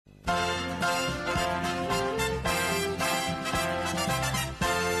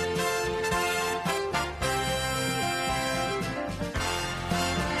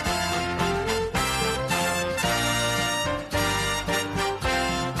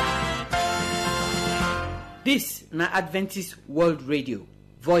This na Adventist World Radio,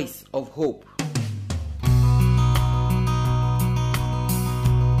 Voice of Hope.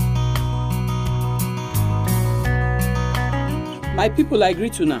 My people, I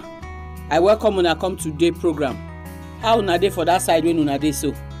greet una. I welcome una come today program. How una dey for that side when una dey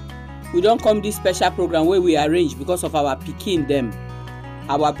so? We don come this special program where we arrange because of our pikin dem.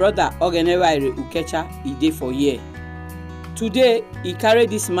 Our brother Ogenewaire Ukecha, he dey for here. Today, he carry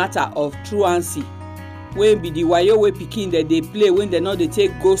this matter of truancy. When be the wayo wey pikin that they play when they know they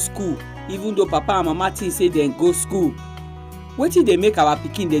take go school, even though papa and mama think say they go school. Wetin dey make our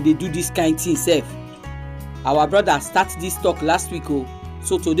pikin that they do this kind thing sef? Our brother start this talk last week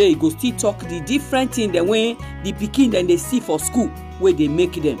so today he go still talk the different thing that when the pikin then they see for school where they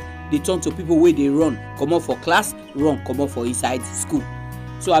make them, they turn to people where they run, come out for class, run, come out for inside school.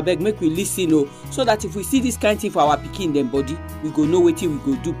 So I beg make we listen so that if we see this kind thing for our pikin them body, we go know wetin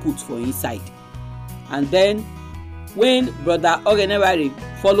we go do put for inside. And then, when Brother Ogenewari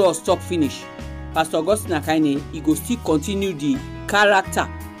follow us talk finish, Pastor Augustine Akaine, he go still continue the character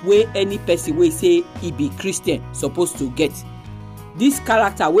where any person will say he be Christian supposed to get. This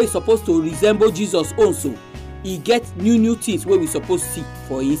character where supposed to resemble Jesus also, he get new things where we supposed to see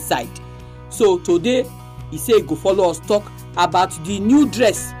for inside. So today, he say he go follow us talk about the new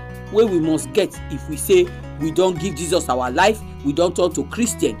dress where we must get if we say we don't give Jesus our life, we don't turn to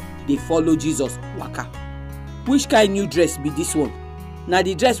Christian, they follow Jesus waka. Which kind new dress be this one? Now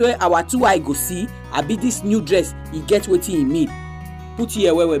the dress where our two eye go see, I be this new dress, he get wetin he mean. Put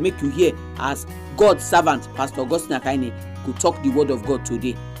here where we make you hear as God's servant, Pastor Augustine Akaine, go talk the word of God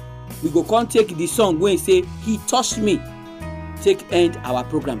today. We go come take the song where he say, He touched me, take end our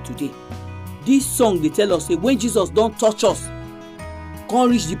program today. This song they tell us say when Jesus don't touch us, come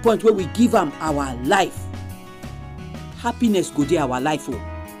reach the point where we give him our life. Happiness go dey our life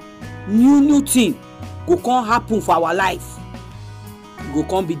new thing go come happen for our life. We go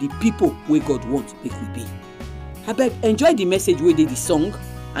come be the people where God wants make we be. Abeg enjoy the message wey dey the song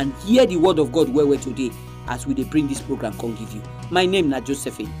and hear the word of God well today as we dey bring this program come give you. My name na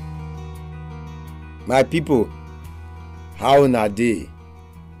Josephine. My people, how una dey?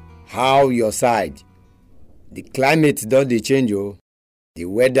 How your side? The climate don dey change The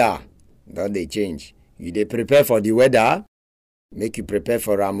weather don dey change. You dey prepare for the weather? Make you prepare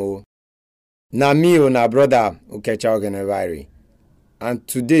for am Na me na brother Ukecha Ogenewaire. And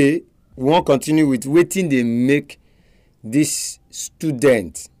today, we wan continue with wetin dey make this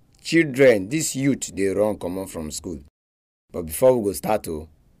student, children, this youth dey run comot from school. But before we go start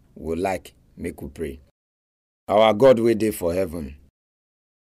we like make we pray. Our God wey dey for heaven,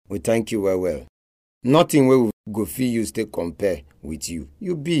 we thank you well. Nothing wey we go fit use take compare with you.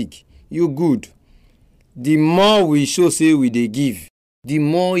 You big, you good. The more we show say we dey give, the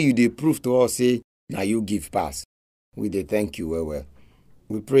more you dey prove to us say na you give pass. We dey thank you well.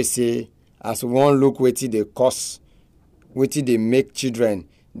 We pray say as we wan look wetin dey cause, wetin dey make children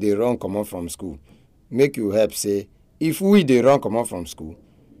dey run comot from school, make you help say if we dey run comot from school,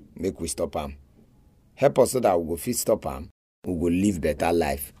 make we stop am. Help us so that we go fit stop am, we go live better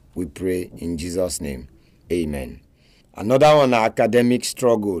life. We pray in Jesus' name. Amen. Another one na academic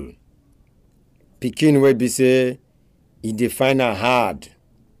struggle. Pikin wey be say e dey find am hard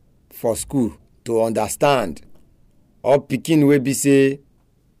for school to understand, or pikin wey be say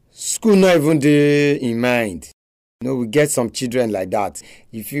school no even dey in mind. We get some children like that.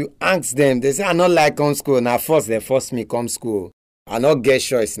 If you ask them, they say I no like come school. Na first they force me come school. I no get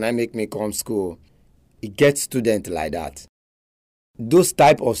choice, na make me come school. E get student like that. Those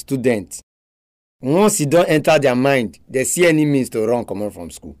type of students, once e don enter their mind, they see any means to run comot from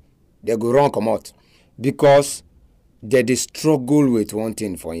school, they go run comot because they dey struggle with one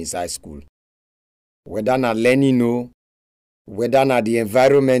thing for inside school. Whether na learning whether na the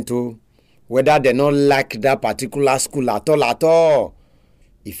environment whether they no like that particular school at all,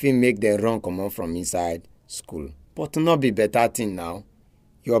 e fit make them run comot from inside school. But not be better thing now.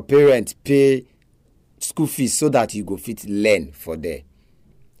 Your parents pay school fees so that you go fit learn for there.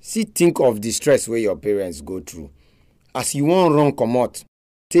 See, think of the stress where your parents go through. As you wan run comot,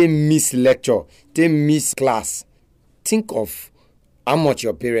 take miss lecture, take miss class. Think of how much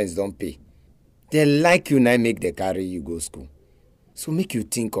your parents don't pay. They like you now, make they carry you go school. So make you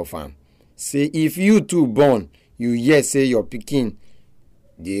think of am. Say if you too born, you hear say your pikin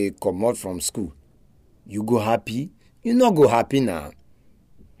dey comot from school, you go happy? You no go happy now.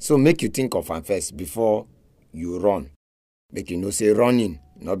 So make you think of am first before you run. Make you know say running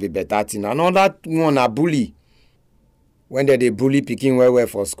not be better thing. Another one a bully. When they bully pikin well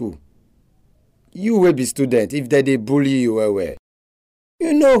for school, you will be student. If they bully you well,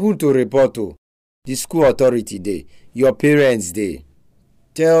 you know who to report to. the school authority dey, your parents dey.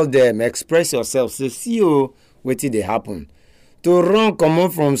 Tell them, express yourself, say see o wetin dey happen. To run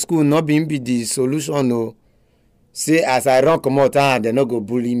comot from school no be the solution o. Say as I run comot, dem no go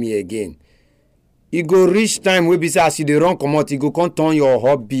bully me again. E go reach time wey be say as you dey run comot, e go come turn your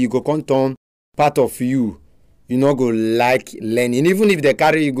hobby, e go come turn part of you. You no go like learning. Even if they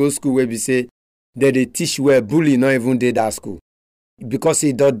carry you go school wey be say dem dey teach well, bully no even dey that school. Because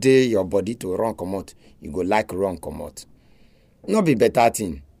e don dey your body to run comot, you go like run comot. No be better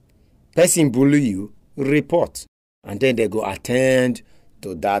thing. Person bully you, report, and then they go attend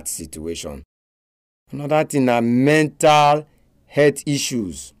to that situation. Another thing na mental health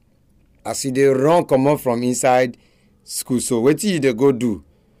issues. As you dey run comot from inside school, so wetin you dey go do?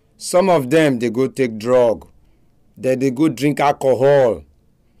 Some of them dey go take drug, dem dey go drink alcohol,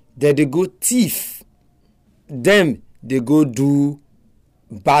 dem dey go thief, dem dey go do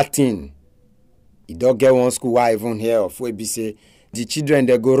bad thing. E don get one school wey I even hear of wey be say the children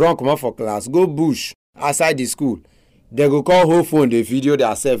dey go run comot for class, go bush outside the school. Dem go call hold phone dey video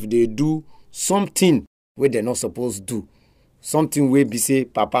themselves dey do something wey dem no suppose do. Something wey be say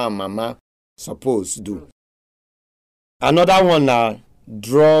papa and mama suppose do. Another one na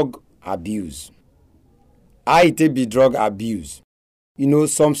drug abuse. How e take be drug abuse? You know,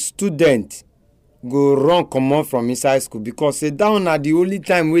 some students go run comot from inside school because say that one na the only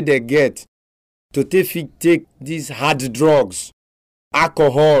time wey they get to take these hard drugs,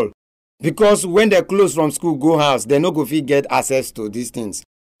 alcohol. Because when they close from school go house, they no go fit get access to these things.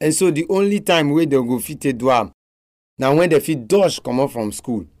 And so the only time wey they go fit take do am na when they fit dodge comot from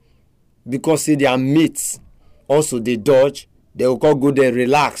school. Because say their mates also dey dodge, they go come go there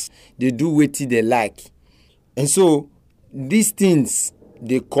relax, they do wetin they like. And so these things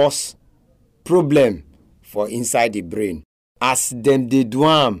dey cause problem for inside the brain. As them dey do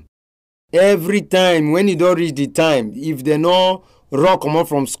am, every time when e don reach the time, if they no run comot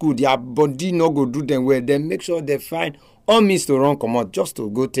from school, their body no go do them well. They make sure they find all means to run comot just to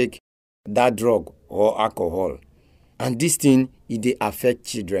go take that drug or alcohol. And this thing, e dey affect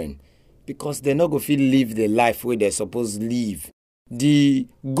children because they no go fit live the life wey they suppose live. The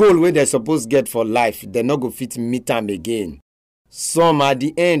goal wey they suppose get for life, they no go fit meet am again. Some at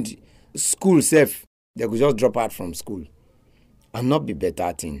the end, school sef, they go just drop out from school. And not be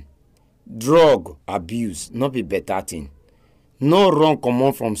better thing. Drug abuse, not be better thing. No run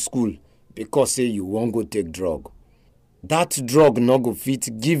comot from school because say you wan go take drug. That drug no go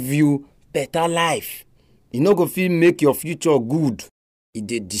fit give you better life. E no go fit make your future good. E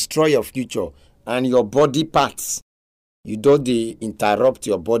dey destroy your future and your body parts. You don dey interrupt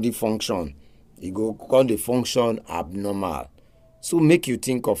your body function. E go come dey function abnormal. So make you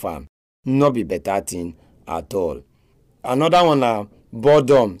think of am. No be better thing at all. Another one na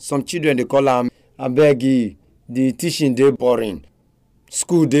boredom. Some children dey call am abeg, the teaching dey boring,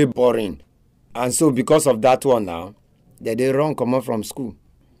 school dey boring. And so because of that one now, they dey run comot from school.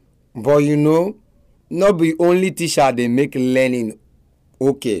 But you know, no be only teacher dey make learning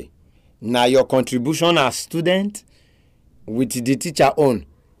okay. Na your contribution as student with the teacher own,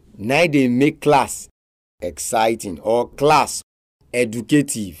 na dey make class exciting or class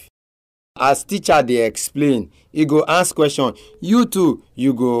educative. As teacher dey explain, he go ask question, you too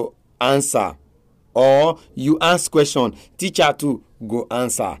you go answer. Or you ask question, teacher too go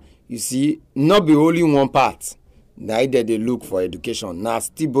answer. You see, not be only one part. Na they look for education. Na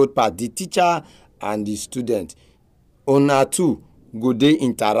still both part, the teacher and the student. Una too go dey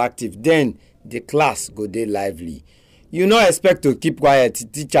interactive. Then the class go dey lively. You no expect to keep quiet.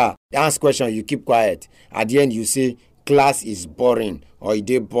 Teacher ask question, you keep quiet. At the end you say class is boring or e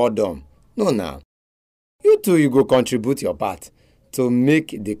dey boredom. No na. You too you go contribute your part to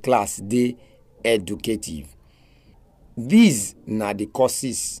make the class dey educative. These na the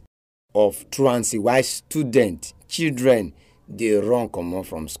causes of truancy why students, children dey run comot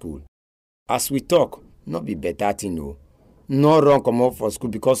from school. As we talk, no be better thing o. No run comot from school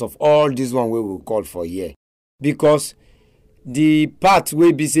because of all this one wey we call for here. Because the path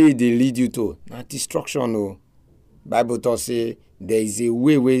wey be say e dey lead you to na destruction o. Bible talk say there is a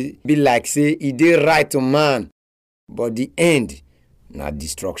way wey be like say e dey right to man, but the end na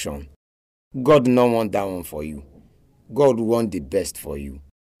destruction. God no want that one for you. God want the best for you.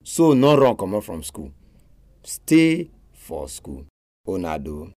 So no run comot from school. Stay for school. Una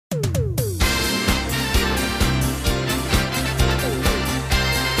do.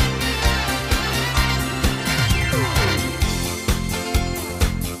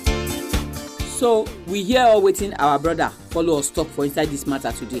 So we hear all wetin our brother follow us talk for inside this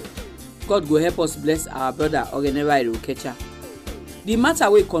matter today. God go help us bless our brother Ogenera Irukecha. The matter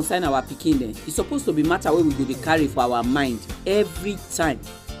wey concern our pikin dem, e suppose to be matter wey we go dey carry for our mind every time,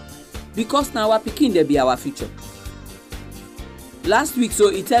 because na our pikin dem be our future. Last week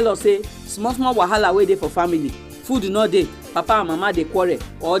so e tell us say small wahala wey dey for family, food no dey, papa and mama dey quarrel,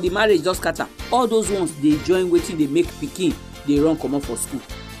 or the marriage just scatter. All those ones dey join wetin dey make pikin dey run comot for school.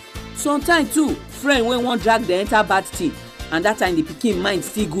 Sometimes too, friend wey wan drag dem enter bad thing, and that time the pikin mind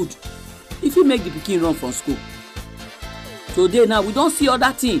still good, e fit make the pikin run from school. Today now we don see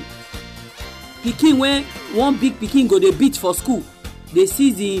other thing. Pikin wey one big pikin go dey beat for school, dey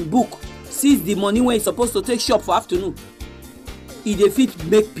seize im book, seize the money wey e suppose to take shop for afternoon. E dey fit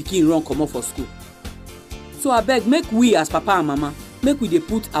make pikin run comot for school. So abeg, make we as papa and mama, make we dey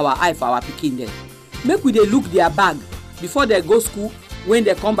put our eye for our pikin dem. Make we dey look their bag before they go school. When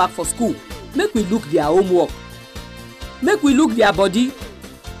they come back for school, make we look their homework, make we look their body.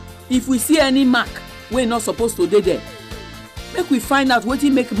 If we see any mark wey not supposed to dey there, make we find out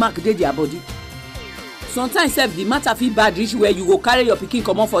wetin make mark dey their body. Sometimes sef the matter fit bad reach where you go carry your pikin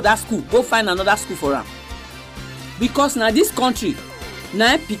comot for that school, go find another school for am, because na this country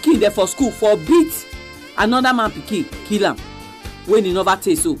na pikin dey for school for beat another man pikin, kill am when e never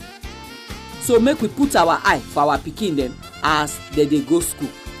tey so. So make we put our eye for our pikin dem as they dey go school.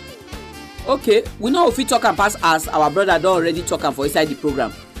 Okay, we know if we talk am pass as our brother don already talk am for inside the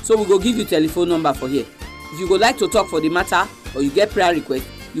program, so we go give you telephone number for here. If you go like to talk for the matter, or you get prayer request,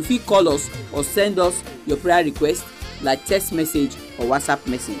 you fit call us or send us your prayer request like text message or WhatsApp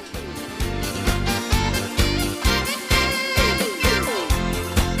message.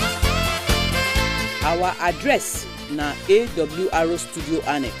 Our address na AWR Studio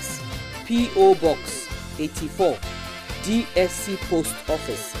Annex, P.O. Box 84, DSC Post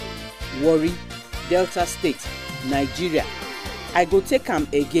Office, Warri, Delta State, Nigeria. I go take am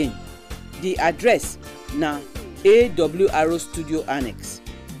again. The address na AWR Studio Annex,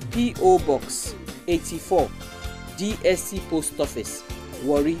 P.O. Box 84, DSC Post Office,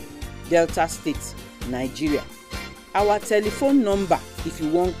 Warri, Delta State, Nigeria. Our telephone number if you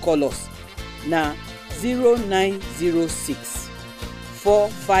wan call us na 0906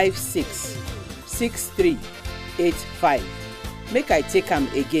 456 6385. Make I take am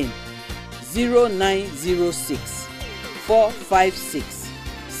again. 0906 456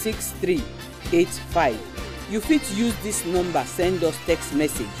 6385. You fit use this number send us text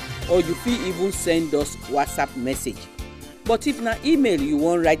message, or you fit even send us WhatsApp message. But if na email you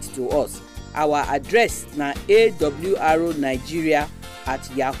wan write to us, our address na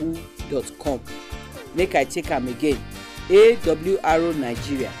awrnigeria@yahoo.com. Make I take am again.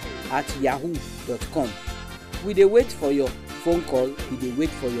 awrnigeria@yahoo.com. We dey wait for your phone call, we dey wait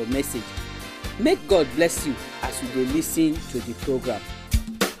for your message. Make God bless you as you dey listen to the program.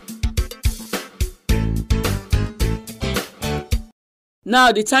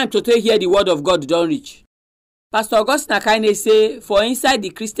 Now the time to take hear the word of God don reach. Pastor Augustine Akaine say for inside the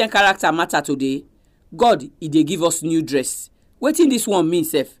Christian character matter today, God e dey give us new dress. Wetin this one mean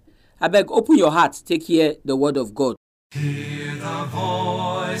sef? Abeg open your heart, take hear the word of God. Hear the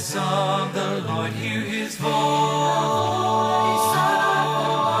voice of the Lord, hear his voice.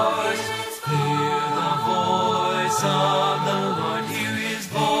 Hear the voice of the Lord, hear his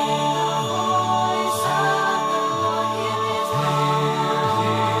voice.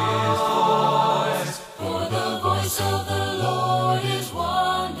 For the voice of the Lord is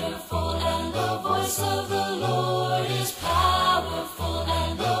wonderful, and the voice of the Lord is powerful,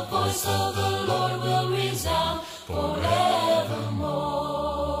 and the voice of the Lord will resound forevermore.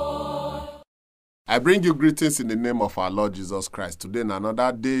 I bring you greetings in the name of our Lord Jesus Christ. Today,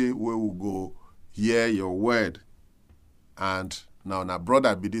 another day where we go hear your word. And now,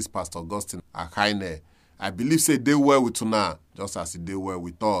 brother be this Pastor Augustine Akaine. I believe say they well with una, just as they well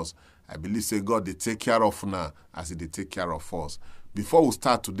with us. I believe say God they take care of una as they take care of us. Before we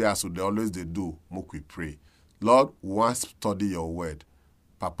start today, as they always they do, make we pray. Lord, we want to study your word.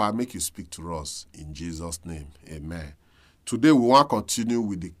 Papa, make you speak to us in Jesus' name. Amen. Today, we want to continue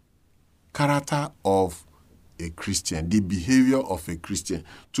with the character of a Christian, the behavior of a Christian.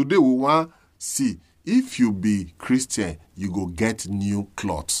 Today, we want to see if you be Christian, you go get new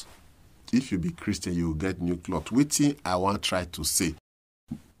clothes. If you be Christian, you will get new clothes. Waiting, I want to try to say.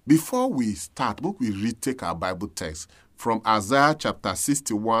 Before we start, we retake our Bible text from Isaiah chapter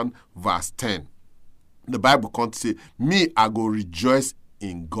 61, verse 10. The Bible can say, me, I go rejoice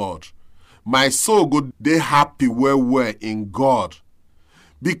in God. My soul go dey happy well in God,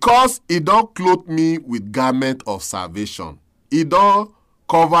 because he don't clothe me with garment of salvation. He don't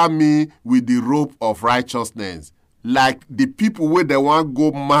cover me with the robe of righteousness. like the people where they want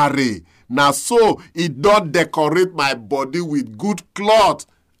go marry. Now so it don't decorate my body with good cloth.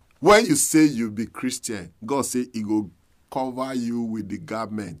 When you say you be Christian, God say he go cover you with the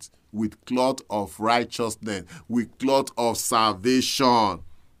garment, with cloth of righteousness, with cloth of salvation.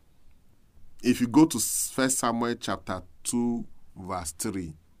 If you go to 1 Samuel chapter 2, verse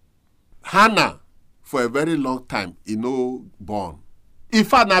 3, Hannah, for a very long time, he no born. In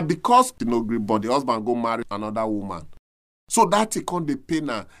fact, now because he no agree born, the husband go marry another woman. So that he can't dey pain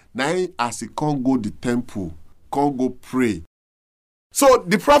her. Now as he can't go the temple, can't go pray. So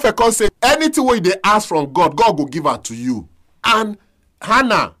the prophet can say, anything where they ask from God, God will give her to you. And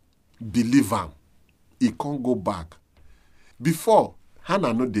Hannah believe him. He can't go back. Before,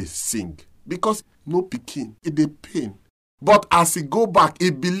 Hannah no dey sing. Because no pikin, it dey pain. But as he go back, he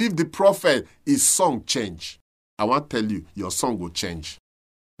believe the prophet, his song change. I want to tell you, your song will change.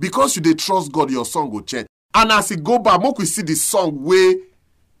 Because you dey trust God, your song will change. And as he go back, make we see the song where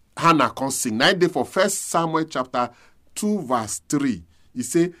Hannah can sing. Now day for 1 Samuel chapter 2 verse 3. He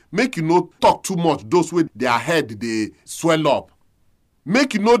say, make you no talk too much, those with their head they swell up.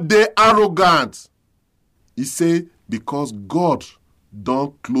 Make you no dey arrogant. He say, because God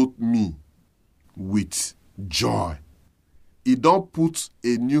don't clothe me with joy. He don't put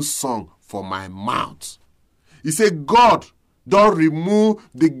a new song for my mouth. He say, God don't remove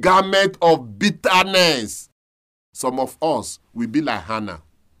the garment of bitterness. Some of us will be like Hannah.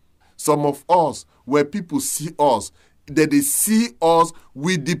 Some of us, where people see us, that they see us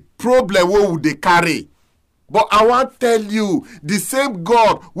with the problem where they carry. But I want to tell you, the same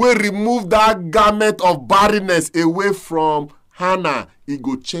God will remove that garment of barrenness away from Hannah. He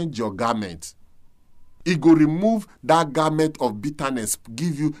go change your garment. He go remove that garment of bitterness,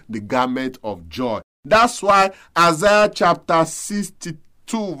 give you the garment of joy. That's why Isaiah chapter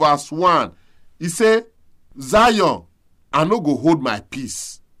 62 verse 1, he say, Zion, I no go hold my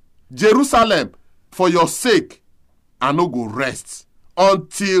peace. Jerusalem, for your sake, I no go rest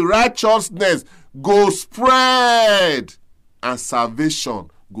until righteousness go spread and salvation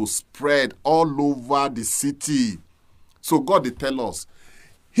go spread all over the city. So God they tell us,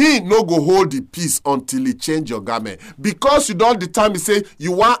 he no go hold the peace until he change your garment. Because you don't determine, say,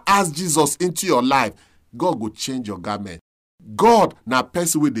 you want to ask Jesus into your life, God go change your garment. God na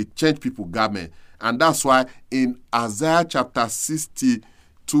person wey dey change people garment. And that's why in Isaiah chapter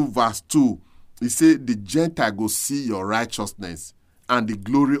 62 verse 2, he say, the Gentile go see your righteousness and the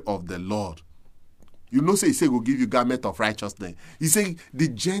glory of the Lord. You know, say he say go give you garment of righteousness. He say the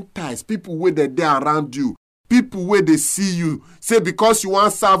Gentiles, people where they're there around you, people where they see you, say because you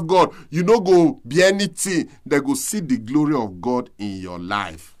want to serve God, you no go be anything. They go see the glory of God in your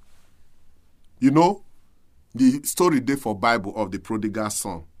life. You know, the story there for Bible of the prodigal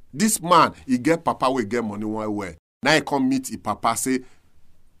son. This man, he get papa will get money one way. Now he come meet his papa, say,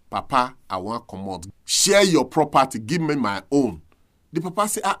 Papa, I want commot. Share your property, give me my own. The papa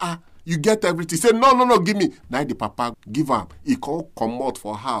say, you get everything. Say, no, give me. Now the papa give him. He come commot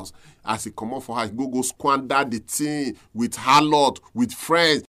for house. As he commot for house, he go squander the thing with harlot, with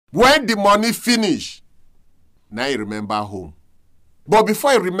friends. When the money finish, now he remember home. But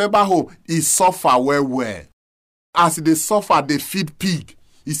before he remember home, he suffer well. As they suffer, they feed pig.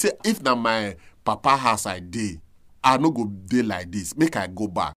 He say, if na my papa house I dey, I no go dey like this. Make I go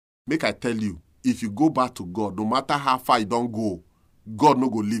back. Make I tell you, if you go back to God, no matter how far you don't go, God no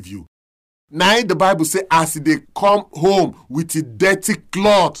go leave you. Now the Bible say, as they come home with a dirty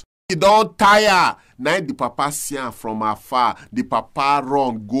cloth, he don't tire. Now the papa see him from afar. The papa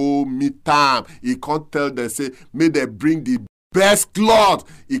run, go meet him. He can't tell them, say, may they bring the best cloth.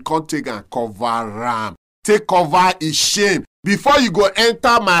 He can't take and cover him. Take cover his shame. Before you go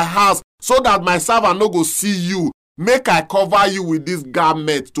enter my house, so that my servant no go see you, make I cover you with this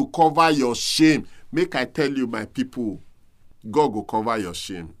garment to cover your shame. Make I tell you, my people, God go cover your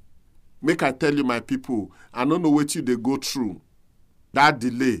shame. Make I tell you, my people, I don't know what you they go through. That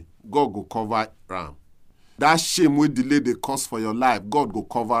delay, God go cover them. That shame wey delay they cause for your life, God go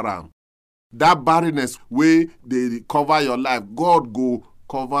cover them. That barrenness wey they cover your life, God go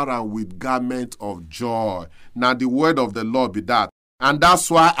cover them with garment of joy. Now the word of the Lord be that. And that's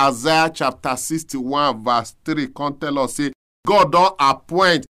why Isaiah chapter 61 verse 3 can tell us, say, God don't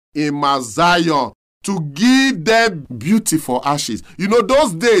appoint in Mount Zion to give them beauty for ashes. You know,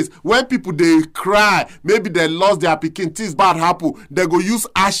 those days when people they cry, maybe they lost their pikin, things bad happen, they go use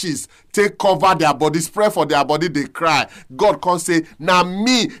ashes, take cover their body, spray for their body, they cry. God can say, now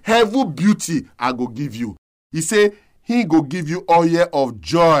me, heaven beauty, I go give you. He say, he go give you oil of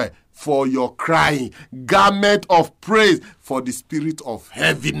joy for your crying, garment of praise for the spirit of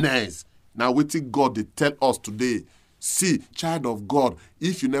heaviness. Now wetin God dey tell us today. See, child of God,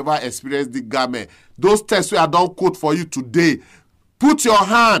 if you never experience the garment, those texts wey I don quote for you today, put your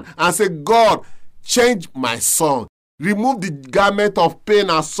hand and say, God, change my son. Remove the garment of pain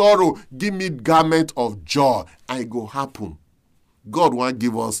and sorrow. Give me garment of joy. And it go happen. God wan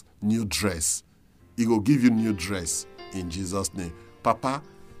give us new dress. He go give you new dress in Jesus' name. Papa,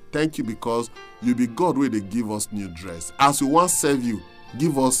 thank you because you be God wey dey give us new dress. As we wan serve you,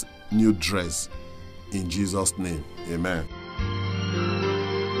 give us new dress. In Jesus' name, amen.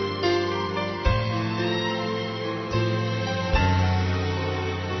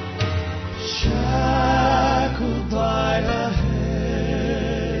 Shackled by a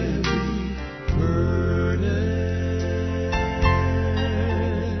heavy burden,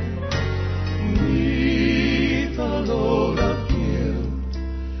 'neath a load of guilt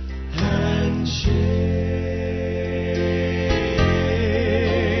and shame.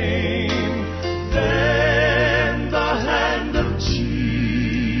 Then the hand of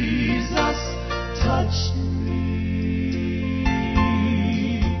Jesus touched me,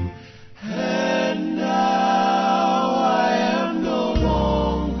 and now I am no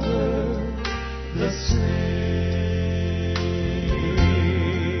longer the same.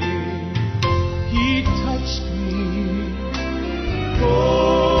 He touched me,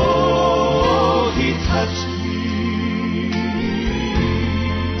 oh, he touched me,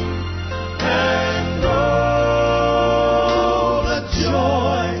 and oh, the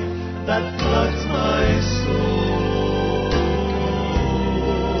joy that floods my soul.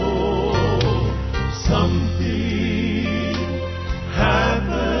 Something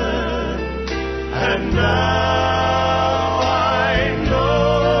happened, and now I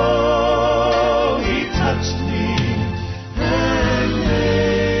know he touched me and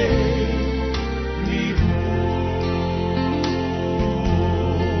made me whole.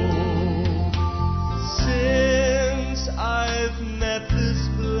 Since I've met this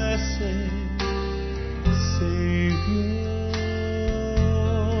blessed Savior,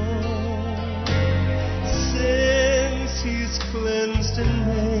 since he's cleansed and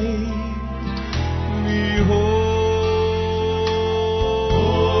made me whole,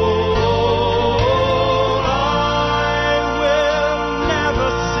 I will never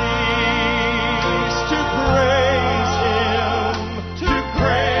cease to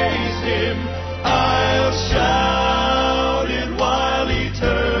praise him. I'll shout it while eternity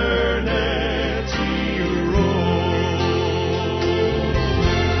rolls.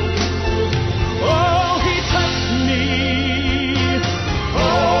 Oh, he touched me. Oh,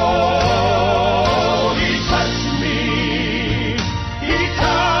 he touched me. He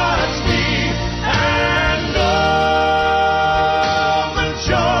touched me. And oh, the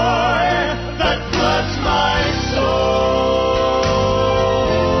joy that floods my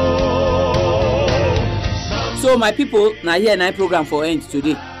soul. So my people, na here na program for end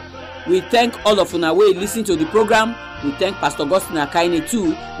today. We thank all of una wey listen to the program. We thank Pastor Augustine Akaine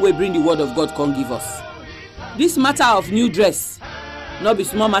too, wey bring the word of God come give us. This matter of new dress, no be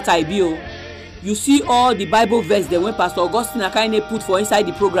small matter e be o. You see all the Bible verse dem wey Pastor Augustine Akaine put for inside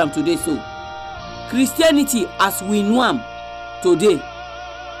the program today. So Christianity as we know am today,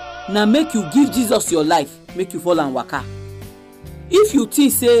 na make you give Jesus your life, make you follow am waka. If you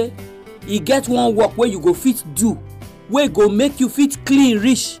think say e get one work wey you go fit do, wey go make you fit clean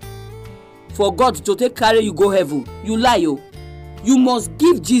reach for God to take carry you go heaven, you lie o. You must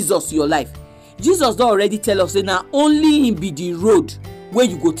give Jesus your life. Jesus don already tell us say na only him be the road wey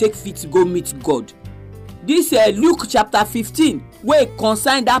you go take fit go meet God. This Luke chapter 15 wey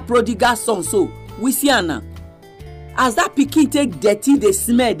concern that prodigal son, so we see am now. As that pikin take dirty, dey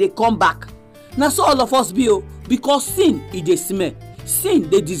smell, dey come back. Na so all of us be o, because sin e dey smell. Sin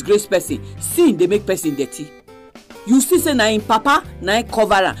dey disgrace person. Sin dey make person dirty. You see say na him papa na him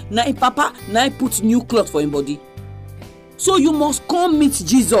cover am, na him papa na him put new cloth for him body. So you must come meet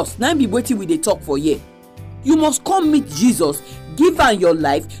Jesus. Na him be wetin we dey talk for here. You must come meet Jesus, give am your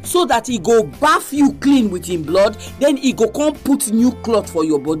life so that he go bath you clean with him blood, then he go come put new cloth for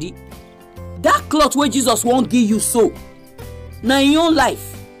your body. That cloth wey Jesus wan give you so, na him own life.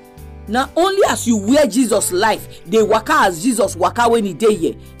 Na only as you wear Jesus life, dey waka as Jesus waka when he dey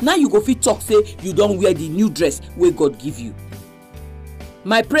here, now you go fit talk say you don wear the new dress wey God give you.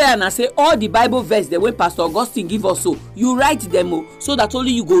 My prayer na say all the Bible verse dem wey Pastor Augustine give us so, you write them o, so that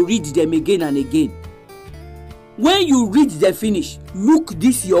only you go read them again and again. When you read them finish, look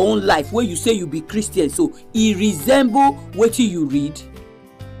this your own life wey you say you be Christian, so e resemble wetin you read.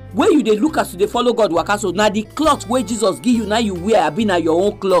 When you dey look as you dey follow God waka, so na the cloth wey Jesus give you now you wear, abi na your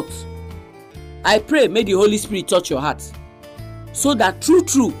own cloth. I pray may the Holy Spirit touch your heart, so that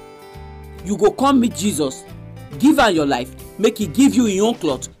true you go come meet Jesus, give am your life, make He give you Him own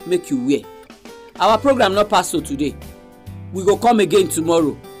cloth, make you wear. Our program no pass so today. We go come again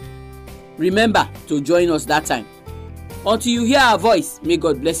tomorrow. Remember to join us that time. Until you hear our voice, may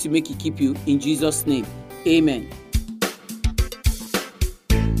God bless you, make He keep you, in Jesus' name. Amen.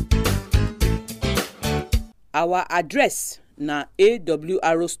 Our address na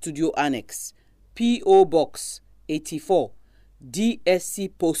AWR Studio Annex, P.O. Box 84, DSC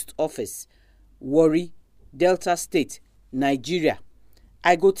Post Office, Warri, Delta State, Nigeria.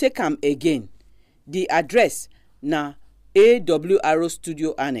 I go take am again. The address na AWR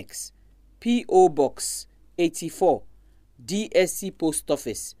Studio Annex, P.O. Box 84, DSC Post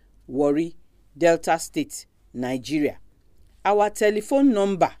Office, Warri, Delta State, Nigeria. Our telephone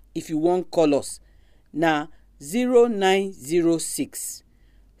number, if you wan call us, na 0906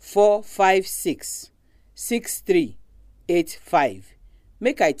 456 6385.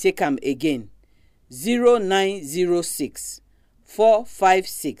 Make I take am again. 0906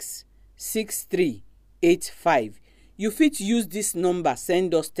 456 6385. You fit use this number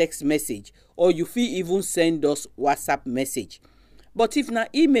send us text message, or you fit even send us WhatsApp message. But if na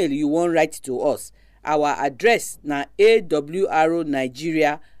email you wan write to us, our address na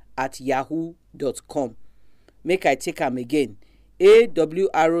awrnigeria@yahoo.com. Make I take am again.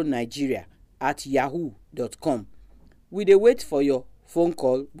 awrnigeria@yahoo.com. We dey wait for your phone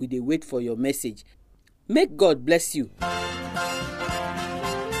call, we dey wait for your message. Make God bless you.